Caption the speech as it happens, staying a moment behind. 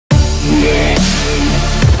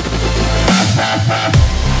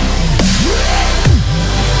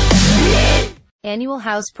Annual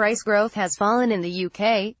house price growth has fallen in the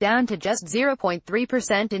UK, down to just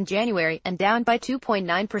 0.3% in January, and down by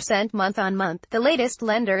 2.9% month-on-month, the latest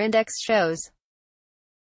lender index shows.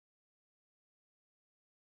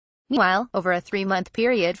 Meanwhile, over a 3-month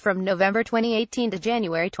period from November 2018 to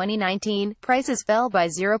January 2019, prices fell by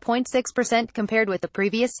 0.6% compared with the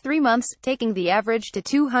previous 3 months, taking the average to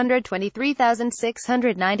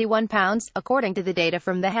 £223,691, according to the data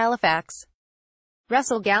from the Halifax.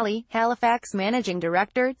 Russell Galley, Halifax managing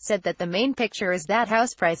director, said that the main picture is that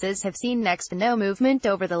house prices have seen next to no movement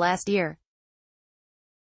over the last year.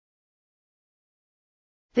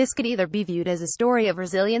 This could either be viewed as a story of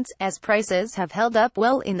resilience, as prices have held up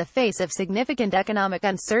well in the face of significant economic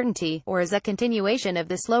uncertainty, or as a continuation of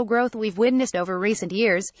the slow growth we've witnessed over recent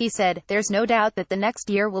years. He said, "There's no doubt that the next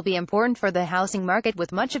year will be important for the housing market,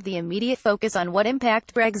 with much of the immediate focus on what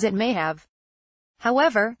impact Brexit may have.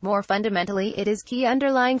 However, more fundamentally, it is key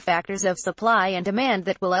underlying factors of supply and demand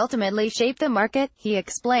that will ultimately shape the market," he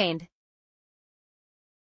explained.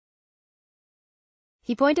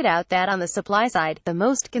 He pointed out that on the supply side, the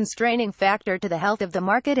most constraining factor to the health of the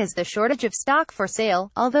market is the shortage of stock for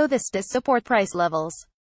sale, although this does support price levels.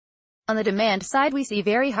 On the demand side, we see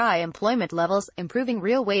very high employment levels, improving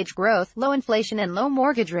real wage growth, low inflation and low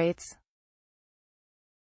mortgage rates.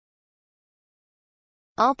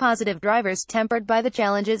 All positive drivers tempered by the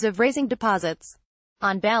challenges of raising deposits.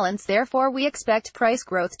 On balance, therefore, we expect price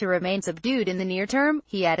growth to remain subdued in the near term,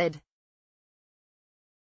 he added.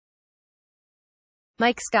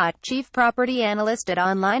 Mike Scott, chief property analyst at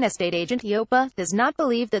online estate agent Yopa, does not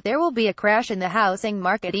believe that there will be a crash in the housing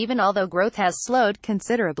market even although growth has slowed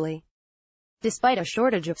considerably. Despite a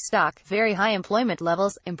shortage of stock, very high employment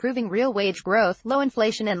levels, improving real wage growth, low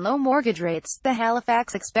inflation and low mortgage rates, the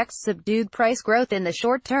Halifax expects subdued price growth in the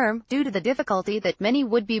short term, due to the difficulty that many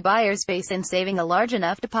would-be buyers face in saving a large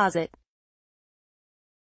enough deposit.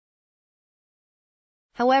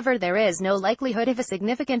 However, there is no likelihood of a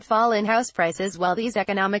significant fall in house prices while these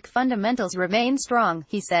economic fundamentals remain strong,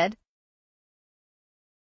 he said.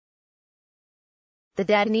 The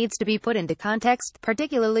data needs to be put into context,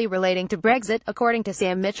 particularly relating to Brexit, according to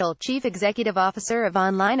Sam Mitchell, chief executive officer of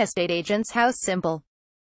online estate agents House Simple.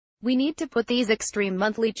 We need to put these extreme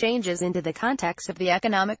monthly changes into the context of the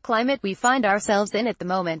economic climate we find ourselves in at the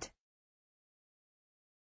moment.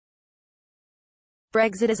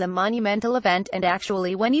 Brexit is a monumental event, and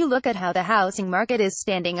actually when you look at how the housing market is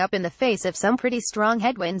standing up in the face of some pretty strong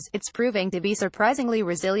headwinds, it's proving to be surprisingly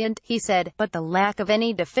resilient, he said, but the lack of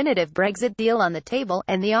any definitive Brexit deal on the table,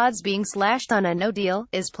 and the odds being slashed on a no deal,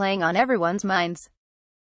 is playing on everyone's minds.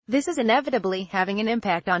 This is inevitably having an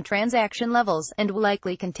impact on transaction levels, and will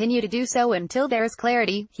likely continue to do so until there is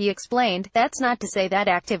clarity, he explained. That's not to say that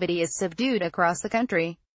activity is subdued across the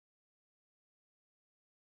country.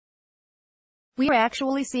 We are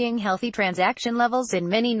actually seeing healthy transaction levels in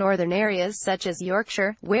many northern areas such as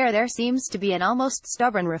Yorkshire, where there seems to be an almost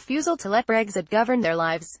stubborn refusal to let Brexit govern their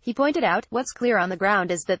lives. He pointed out, what's clear on the ground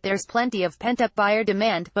is that there's plenty of pent-up buyer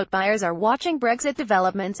demand, but buyers are watching Brexit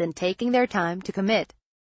developments and taking their time to commit.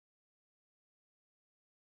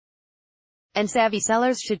 And savvy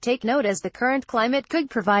sellers should take note, as the current climate could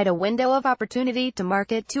provide a window of opportunity to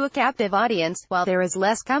market to a captive audience, while there is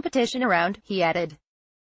less competition around, he added.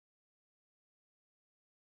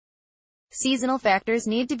 Seasonal factors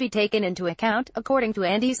need to be taken into account, according to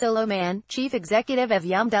Andy Solomon, chief executive of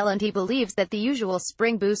Yamdel, and he believes that the usual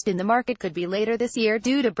spring boost in the market could be later this year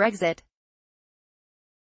due to Brexit.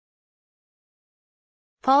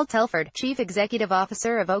 Paul Telford, chief executive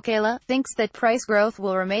officer of Ocala, thinks that price growth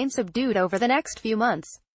will remain subdued over the next few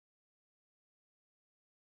months.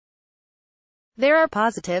 There are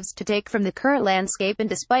positives to take from the current landscape, and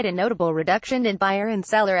despite a notable reduction in buyer and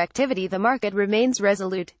seller activity, the market remains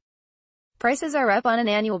resolute. Prices are up on an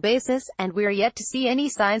annual basis, and we're yet to see any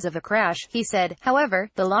signs of a crash, he said. However,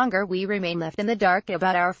 the longer we remain left in the dark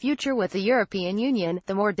about our future with the European Union,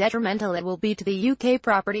 the more detrimental it will be to the UK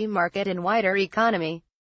property market and wider economy.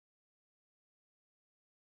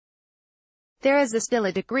 There is still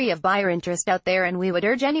a degree of buyer interest out there, and we would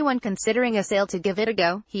urge anyone considering a sale to give it a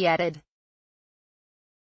go, he added.